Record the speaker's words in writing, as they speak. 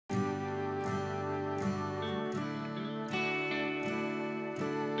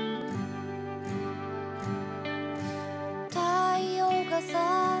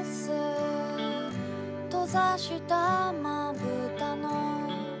さす閉ざしたまぶたの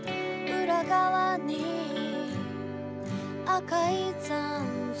裏側に赤い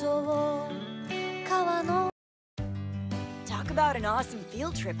残像川の Talk about an awesome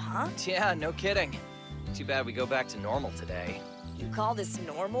field trip, huh? Yeah, no kidding. Too bad we go back to normal today. You call this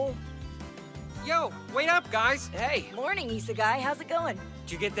normal? Yo, wait up, guys! Hey! Morning, Isegai. How's it going?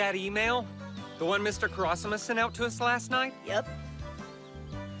 Did you get that email? The one Mr. Kurasuma sent out to us last night? Yep.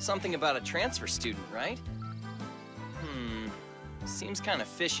 Something about a transfer student, right? Seems kind of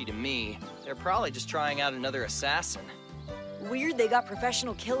fishy to me. They're probably just trying out another assassin. Weird they got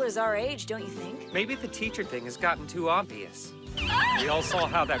professional killers our age, don't you think? Maybe the teacher thing has gotten too obvious. We all saw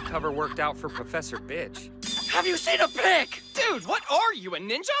how that cover worked out for Professor Bitch. Have you seen a pic? Dude, what are you, a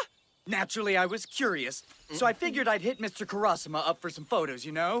ninja? Naturally, I was curious, so I figured I'd hit Mr. Kurasuma up for some photos,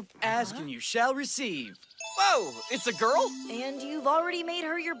 you know? Ask and you shall receive. Whoa, it's a girl? And you've already made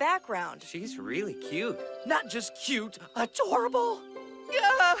her your background. She's really cute. Not just cute, adorable.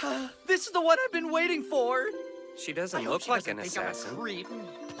 Yeah, this is the one I've been waiting for. She doesn't look like an assassin.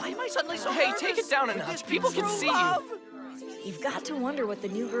 Why am I suddenly so Hey, nervous? take it down a notch. People can see you. You've got to wonder what the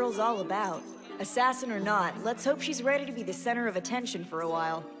new girl's all about. Assassin or not, let's hope she's ready to be the center of attention for a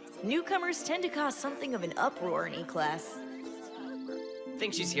while. Newcomers tend to cause something of an uproar in E-class.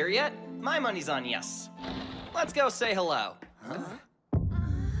 Think she's here yet? My money's on yes. Let's go say hello. Huh?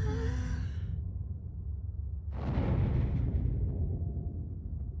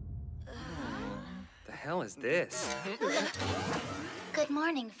 The hell is this? Good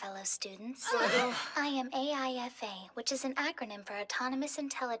morning, fellow students. I am AIFA, which is an acronym for Autonomous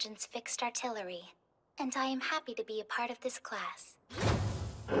Intelligence Fixed Artillery, and I am happy to be a part of this class.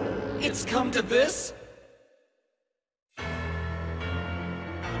 It's come to this?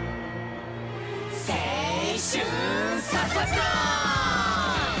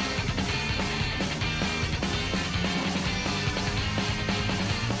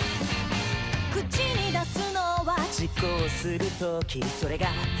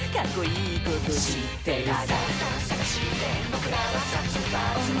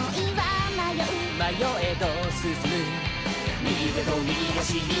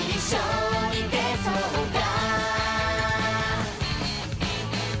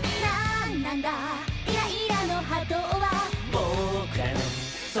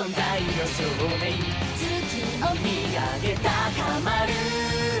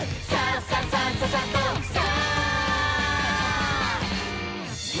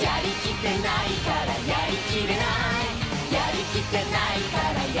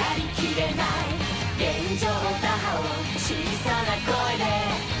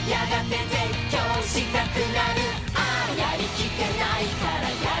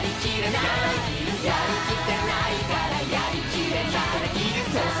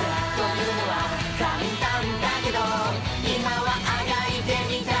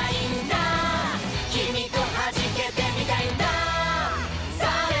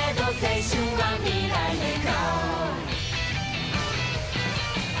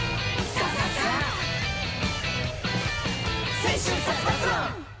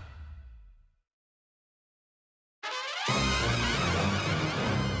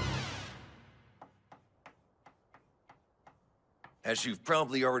 As you've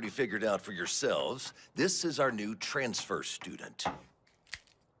probably already figured out for yourselves, this is our new transfer student.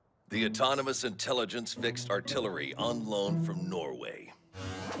 The Autonomous Intelligence Fixed Artillery on loan from Norway.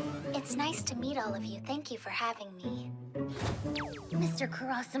 It's nice to meet all of you. Thank you for having me. Mr.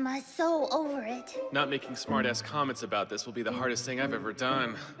 Kurasuma is so over it. Not making smart-ass comments about this will be the hardest thing I've ever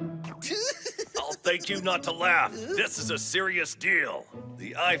done. I'll thank you not to laugh. This is a serious deal.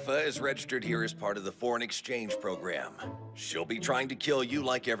 The IFA is registered here as part of the foreign exchange program. She'll be trying to kill you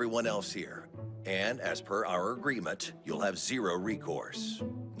like everyone else here. And as per our agreement, you'll have zero recourse.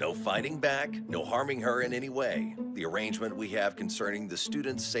 No fighting back, no harming her in any way. The arrangement we have concerning the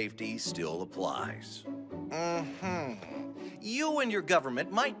student's safety still applies. You and your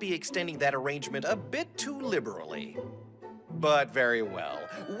government might be extending that arrangement a bit too liberally. But very well.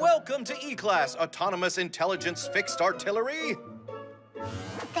 Welcome to E-Class Autonomous Intelligence Fixed Artillery.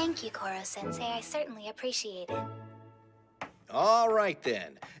 Thank you, Koro-sensei. I certainly appreciate it. All right,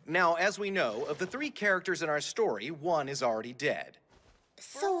 then. Now, as we know, of the 3 characters in our story, 1 is already dead.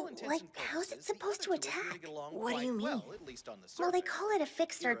 So, like, how's it supposed to attack? What do you mean? Well, they call it a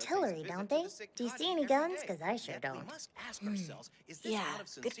fixed artillery, don't they? Do you see any guns? Because I sure don't. Yeah,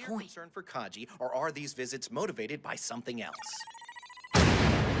 good point. Concern for Kaji, or are these visits motivated by something else?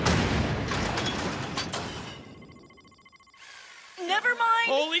 Never mind!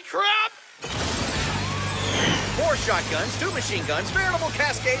 Holy crap! For more shotguns, 2 machine guns, veritable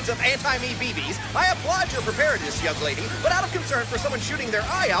cascades of anti-me BBs. I applaud your preparedness, young lady, but out of concern for someone shooting their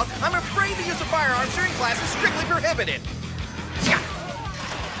eye out, I'm afraid the use of firearms during class is strictly prohibited.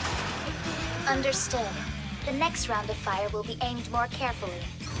 Understood. The next round of fire will be aimed more carefully.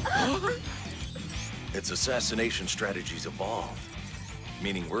 Its assassination strategies evolved,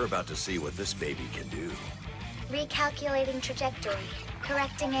 meaning we're about to see what this baby can do. Recalculating trajectory.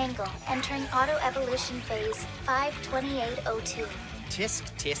 Correcting angle. Entering auto-evolution phase 52802. Tisk,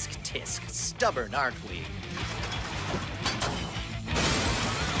 tisk, tisk. Stubborn, aren't we?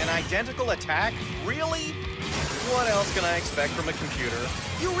 An identical attack? Really? What else can I expect from a computer?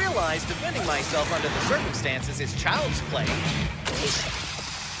 You realize defending myself under the circumstances is child's play.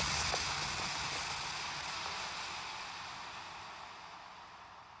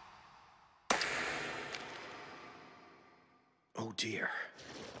 Oh dear.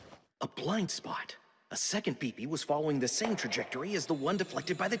 A blind spot. A second BB was following the same trajectory as the one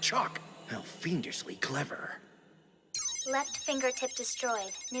deflected by the chalk. How fiendishly clever. Left fingertip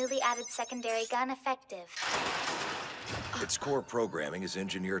destroyed. Newly added secondary gun effective. Its core programming is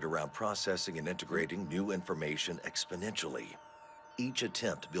engineered around processing and integrating new information exponentially. Each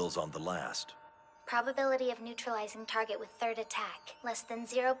attempt builds on the last. Probability of neutralizing target with third attack, less than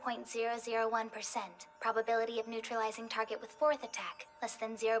 0.001%. Probability of neutralizing target with fourth attack, less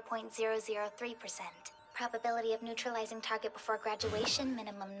than 0.003%. Probability of neutralizing target before graduation,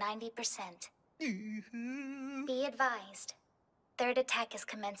 minimum 90%. Be advised. Third attack is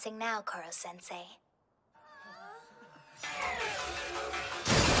commencing now, Koro-sensei.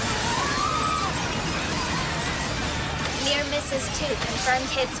 Near misses 2, confirmed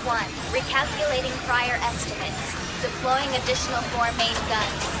hits 1. Recalculating prior estimates. Deploying additional 4 main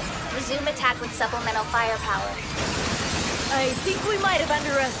guns. Resume attack with supplemental firepower. I think we might have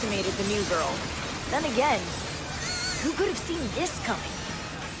underestimated the new girl. Then again, who could have seen this coming?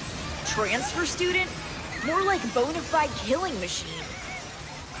 Transfer student? More like bona fide killing machine.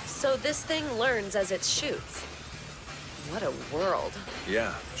 So this thing learns as it shoots. What a world.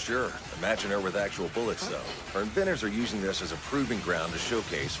 Yeah, sure. Imagine her with actual bullets, though. Her inventors are using this as a proving ground to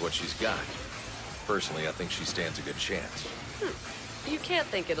showcase what she's got. Personally, I think she stands a good chance. You can't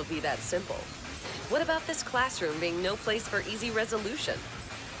think it'll be that simple. What about this classroom being no place for easy resolution?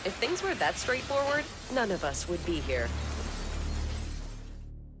 If things were that straightforward, none of us would be here.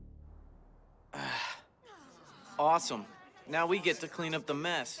 Awesome. Now we get to clean up the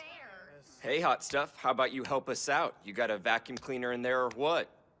mess. Hey, hot stuff, how about you help us out? You got a vacuum cleaner in there or what?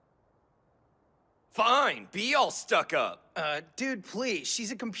 Fine, be all stuck up. Dude, please.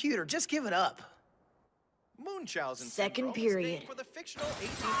 She's a computer. Just give it up. Munchausen Second syndrome is period. named for the fictional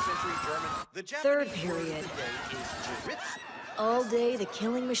 18th century German. The Third Japanese word period. of the day is jiritsu. All day, the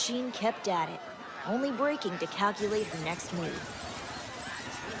killing machine kept at it, only breaking to calculate her next move.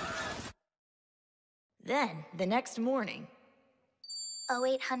 Then, the next morning...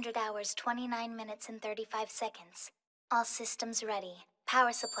 0800 hours, 29 minutes and 35 seconds. All systems ready.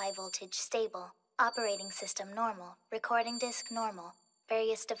 Power supply voltage stable. Operating system normal. Recording disk normal.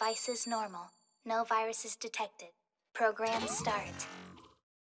 Various devices normal. No viruses detected. Program start.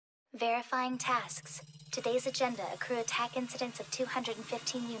 Verifying tasks. Today's agenda: accrue attack incidents of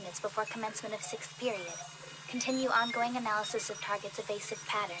 215 units before commencement of 6th period. Continue ongoing analysis of target's evasive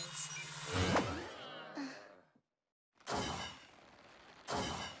patterns.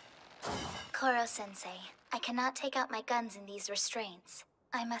 Koro-sensei, I cannot take out my guns in these restraints.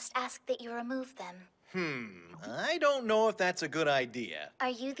 I must ask that you remove them. I don't know if that's a good idea.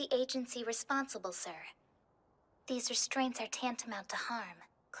 Are you the agency responsible, sir? These restraints are tantamount to harm.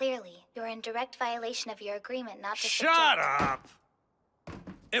 Clearly, you're in direct violation of your agreement not to Shut up!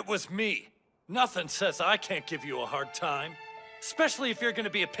 It was me. Nothing says I can't give you a hard time. Especially if you're gonna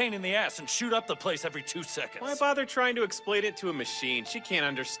be a pain in the ass and shoot up the place every 2 seconds. Why bother trying to explain it to a machine? She can't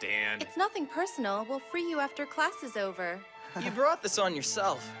understand. It's nothing personal. We'll free you after class is over. You brought this on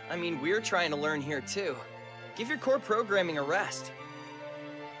yourself. I mean, we're trying to learn here too. Give your core programming a rest.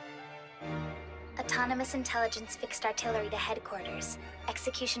 Autonomous intelligence fixed artillery to headquarters.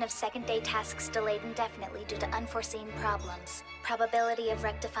 Execution of second-day tasks delayed indefinitely due to unforeseen problems. Probability of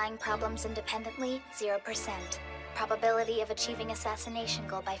rectifying problems independently, 0%. Probability of achieving assassination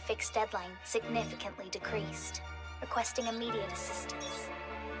goal by fixed deadline, significantly decreased. Requesting immediate assistance.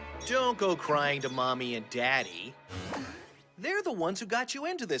 Don't go crying to Mommy and Daddy. They're the ones who got you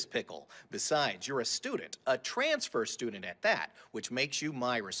into this pickle. Besides, you're a student, a transfer student at that, which makes you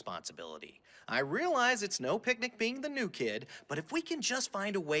my responsibility. I realize it's no picnic being the new kid, but if we can just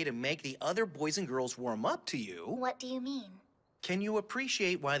find a way to make the other boys and girls warm up to you... What do you mean? Can you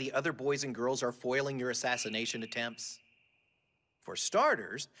appreciate why the other boys and girls are foiling your assassination attempts? For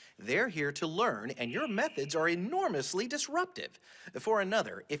starters, they're here to learn, and your methods are enormously disruptive. For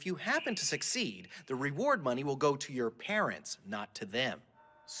another, if you happen to succeed, the reward money will go to your parents, not to them.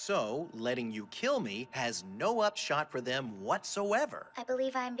 So, letting you kill me has no upshot for them whatsoever. I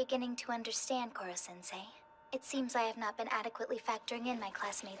believe I am beginning to understand, Koro-sensei. It seems I have not been adequately factoring in my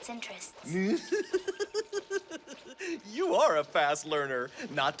classmates' interests. You are a fast learner.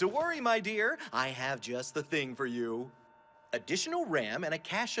 Not to worry, my dear. I have just the thing for you. Additional RAM and a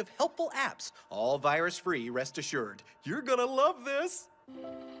cache of helpful apps, all virus-free, rest assured. You're gonna love this.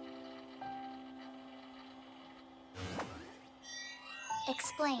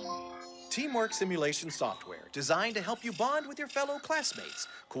 Explain. Teamwork simulation software designed to help you bond with your fellow classmates.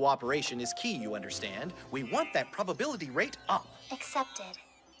 Cooperation is key, you understand. We want that probability rate up. Accepted.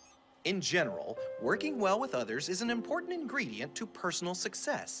 In general, working well with others is an important ingredient to personal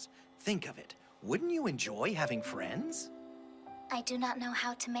success. Think of it. Wouldn't you enjoy having friends? I do not know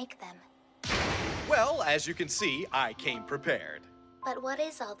how to make them. Well, as you can see, I came prepared. But what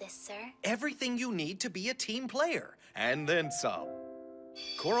is all this, sir? Everything you need to be a team player, and then some.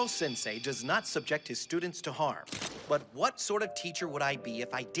 Koro-sensei does not subject his students to harm. But what sort of teacher would I be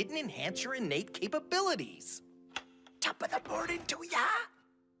if I didn't enhance your innate capabilities? Top of the morning to ya!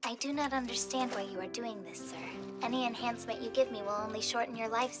 I do not understand why you are doing this, sir. Any enhancement you give me will only shorten your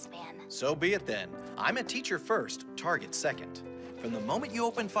lifespan. So be it then. I'm a teacher first, target second. From the moment you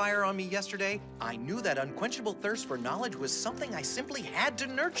opened fire on me yesterday, I knew that unquenchable thirst for knowledge was something I simply had to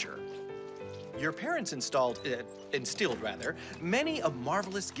nurture. Your parents instilled many a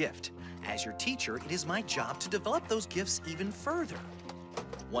marvelous gift. As your teacher, it is my job to develop those gifts even further.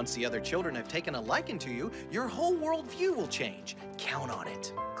 Once the other children have taken a liking to you, your whole worldview will change. Count on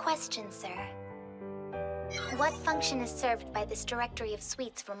it. Question, sir. What function is served by this directory of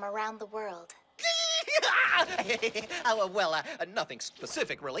suites from around the world? Nothing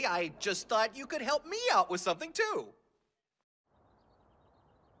specific, really. I just thought you could help me out with something, too.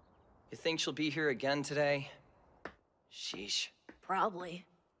 You think she'll be here again today? Sheesh. Probably.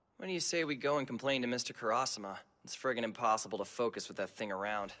 What do you say we go and complain to Mr. Kurasama? It's friggin' impossible to focus with that thing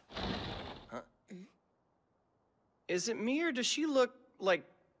around. Huh? Is it me, or does she look, like,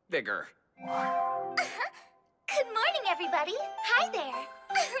 bigger? Good morning, everybody. Hi there.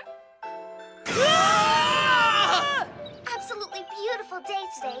 Absolutely beautiful day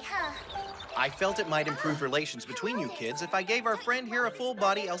today, huh? I felt it might improve relations between you kids if I gave our friend here a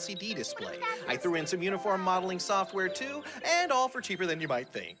full-body LCD display. I threw in some uniform modeling software, too, and all for cheaper than you might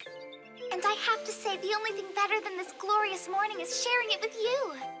think. And I have to say, the only thing better than this glorious morning is sharing it with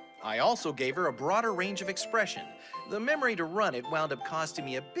you. I also gave her a broader range of expression. The memory to run it wound up costing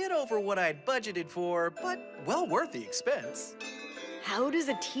me a bit over what I'd budgeted for, but well worth the expense. How does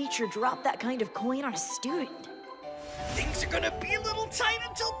a teacher drop that kind of coin on a student? Things are gonna be a little tight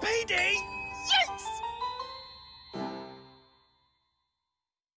until payday. Yes!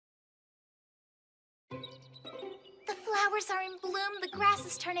 The flowers are in bloom, the grass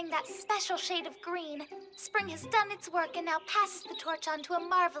is turning that special shade of green. Spring has done its work and now passes the torch on to a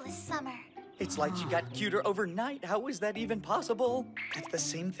marvelous summer. It's like she got cuter overnight. How is that even possible? That's the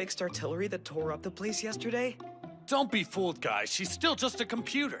same fixed artillery that tore up the place yesterday? Don't be fooled, guys. She's still just a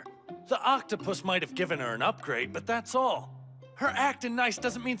computer. The octopus might have given her an upgrade, but that's all. Her acting nice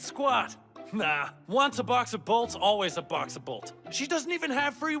doesn't mean squat. Nah, once a box of bolts, always a box of bolts. She doesn't even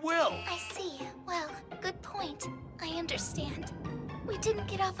have free will. I see. Well, good point. I understand. We didn't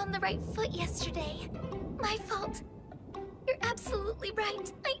get off on the right foot yesterday. My fault. You're absolutely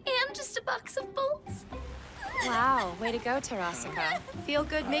right. I am just a box of bolts. Wow, way to go, Terasuka. Feel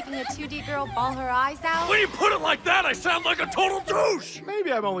good making a 2D girl bawl her eyes out? When you put it like that, I sound like a total douche!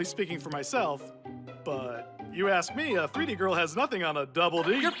 Maybe I'm only speaking for myself, but you ask me, a 3D girl has nothing on a double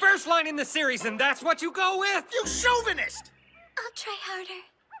D. Your first line in the series, and that's what you go with? You chauvinist! I'll try harder.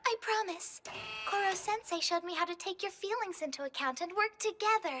 I promise. Koro-sensei showed me how to take your feelings into account and work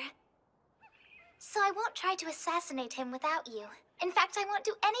together. So I won't try to assassinate him without you. In fact, I won't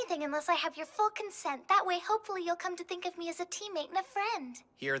do anything unless I have your full consent. That way, hopefully, you'll come to think of me as a teammate and a friend.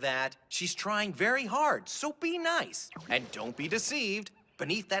 Hear that? She's trying very hard, so be nice. And don't be deceived.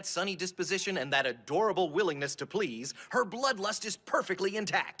 Beneath that sunny disposition and that adorable willingness to please, her bloodlust is perfectly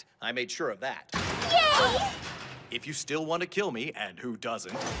intact. I made sure of that. Yay! If you still want to kill me, and who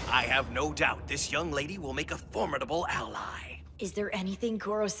doesn't, I have no doubt this young lady will make a formidable ally. Is there anything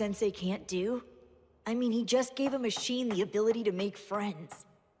Koro-sensei can't do? I mean, he just gave a machine the ability to make friends.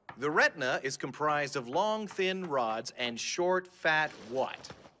 The retina is comprised of long, thin rods and short, fat what?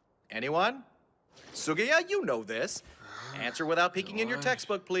 Anyone? Sugaya, you know this. Answer without peeking in your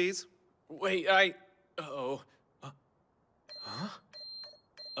textbook, please. Wait, uh-oh.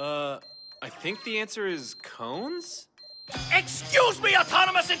 I think the answer is cones? Excuse me,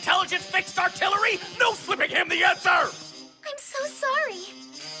 autonomous intelligence fixed artillery! No slipping him the answer! I'm so sorry.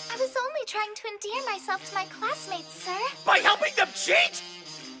 I was only trying to endear myself to my classmates, sir. By helping them cheat?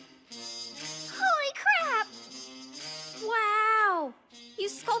 Holy crap! Wow! You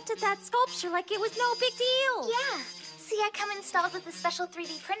sculpted that sculpture like it was no big deal. Yeah. See, I come installed with a special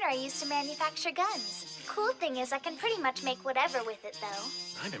 3D printer I use to manufacture guns. Cool thing is I can pretty much make whatever with it,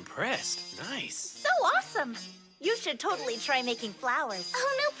 though. I'm impressed. Nice. So awesome! You should totally try making flowers.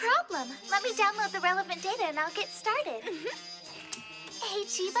 Oh, no problem. Let me download the relevant data and I'll get started. Hey,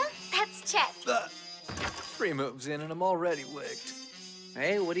 Chiba, that's checked. 3 moves in and I'm already licked.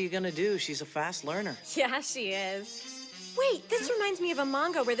 Hey, what are you gonna do? She's a fast learner. Yeah, she is. Wait, this reminds me of a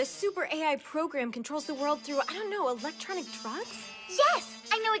manga where the super AI program controls the world through, I don't know, electronic drugs? Yes!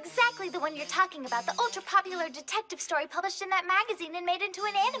 I know exactly the one you're talking about. The ultra-popular detective story published in that magazine and made into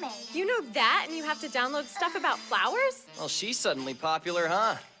an anime. You know that and you have to download stuff about flowers? Well, she's suddenly popular,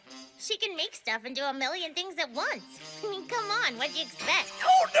 huh? She can make stuff and do a million things at once. I mean, come on, what'd you expect?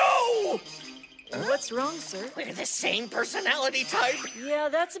 Oh, no! What's wrong, sir? We're the same personality type. Yeah,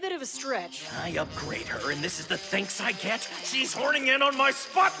 that's a bit of a stretch. I upgrade her, and this is the thanks I get? She's horning in on my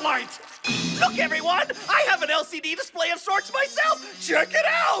spotlight! Look, everyone! I have an LCD display of sorts myself! Check it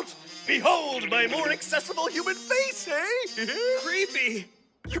out! Behold my more accessible human face, eh? Creepy.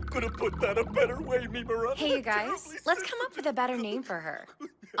 You could have put that a better way, Mimura. Hey, you guys, let's come up with a better name for her.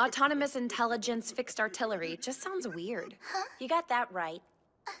 Autonomous Intelligence Fixed Artillery just sounds weird. You got that right.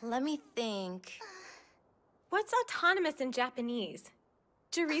 Let me think. What's autonomous in Japanese?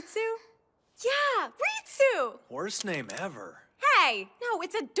 Jiritsu? Yeah, Ritsu! Worst name ever. Hey, no,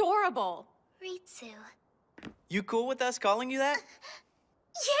 it's adorable. Ritsu. You cool with us calling you that?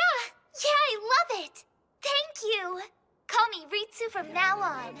 Yeah, I love it. Thank you. Call me Ritsu from now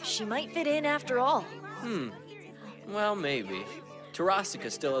on. She might fit in after all. Well, maybe.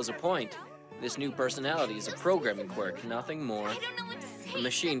 Tarasika still has a point. This new personality is a programming quirk, nothing more. I don't know what to say. The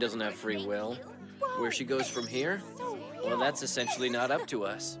machine doesn't have free will. Where she goes from here? Well, that's essentially not up to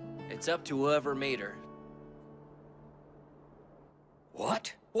us. It's up to whoever made her.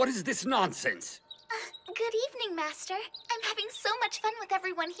 What? What is this nonsense? Good evening, Master. I'm having so much fun with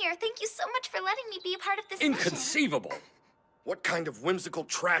everyone here. Thank you so much for letting me be a part of this mission. Inconceivable! What kind of whimsical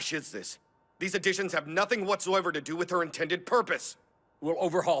trash is this? These additions have nothing whatsoever to do with her intended purpose. We'll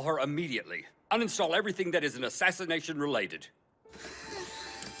overhaul her immediately. Uninstall everything that isn't assassination related.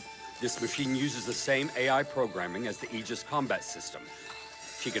 This machine uses the same AI programming as the Aegis combat system.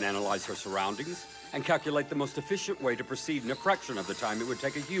 She can analyze her surroundings and calculate the most efficient way to proceed in a fraction of the time it would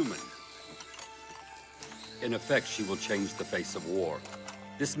take a human. In effect, she will change the face of war.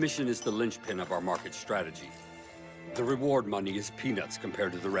 This mission is the linchpin of our market strategy. The reward money is peanuts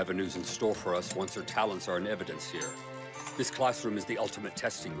compared to the revenues in store for us once her talents are in evidence here. This classroom is the ultimate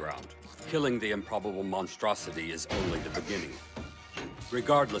testing ground. Killing the improbable monstrosity is only the beginning.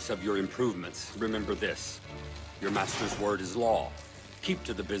 Regardless of your improvements, remember this. Your master's word is law. Keep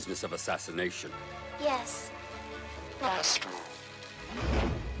to the business of assassination. Yes. Master.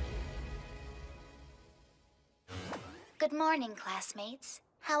 Good morning, classmates.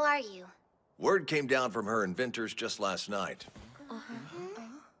 How are you? Word came down from her inventors just last night.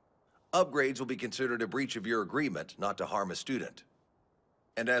 Upgrades will be considered a breach of your agreement not to harm a student.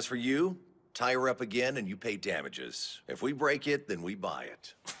 And as for you, tie her up again and you pay damages. If we break it, then we buy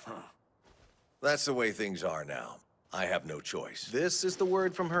it. That's the way things are now. I have no choice. This is the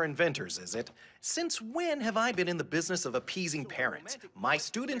word from her inventors, is it? Since when have I been in the business of appeasing parents? My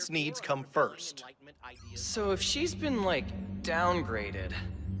students' needs come first. So if she's been, like, downgraded...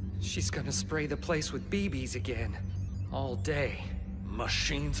 She's gonna spray the place with BBs again. All day.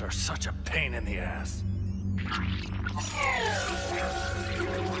 Machines are such a pain in the ass.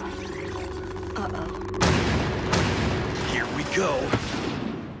 Uh-oh. Here we go.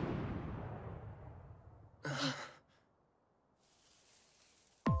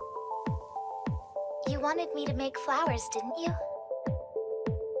 You wanted me to make flowers, didn't you?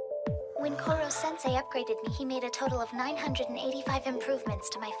 When Koro-sensei upgraded me, he made a total of 985 improvements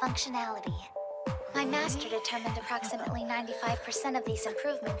to my functionality. My master determined approximately 95% of these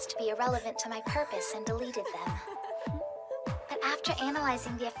improvements to be irrelevant to my purpose and deleted them. But after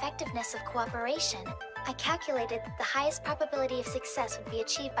analyzing the effectiveness of cooperation, I calculated that the highest probability of success would be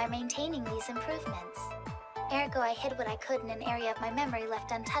achieved by maintaining these improvements. Ergo, I hid what I could in an area of my memory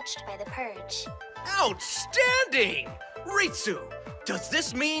left untouched by the purge. Outstanding! Ritsu, does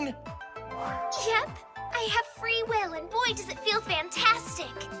this mean... Yep. I I have free will, and boy, does it feel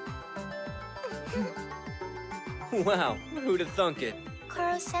fantastic! Wow, who'da thunk it?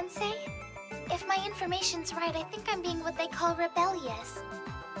 Koro-sensei? If my information's right, I think I'm being what they call rebellious.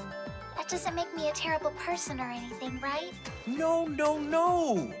 That doesn't make me a terrible person or anything, right? No, no,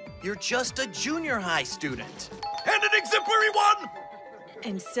 no! You're just a junior high student. And an exemplary one!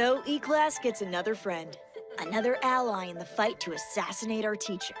 And so E-Class gets another friend. Another ally in the fight to assassinate our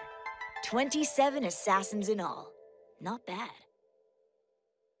teacher. 27 assassins in all. Not bad.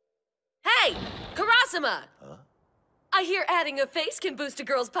 Hey! Karasuma! Huh? I hear adding a face can boost a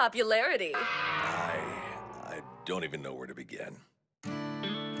girl's popularity. I don't even know where to begin.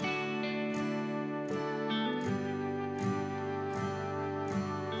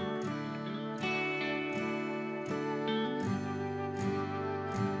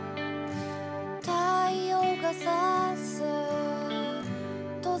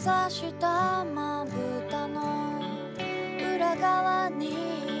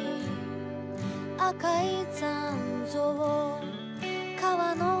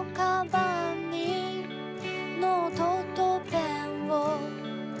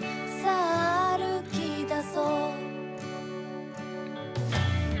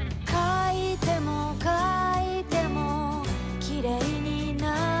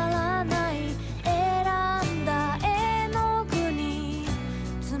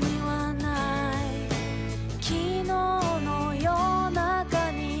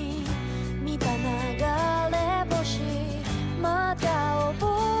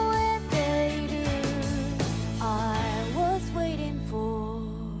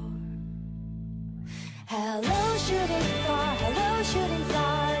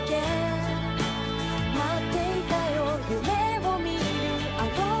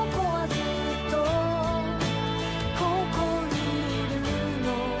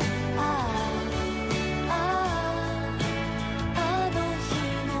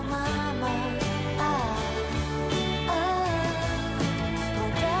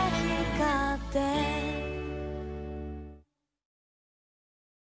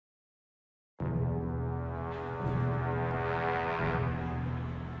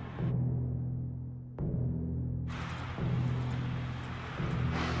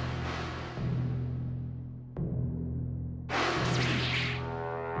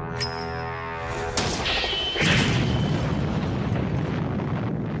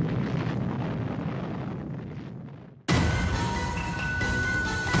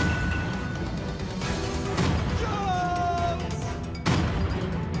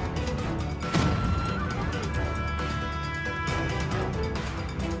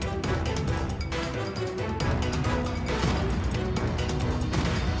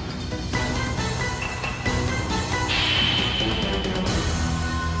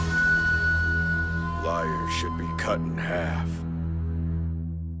 Should be cut in half.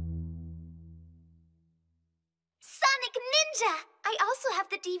 Sonic Ninja! I also have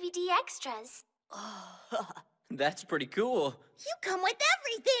the DVD extras. That's pretty cool. You come with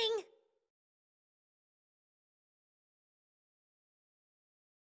everything!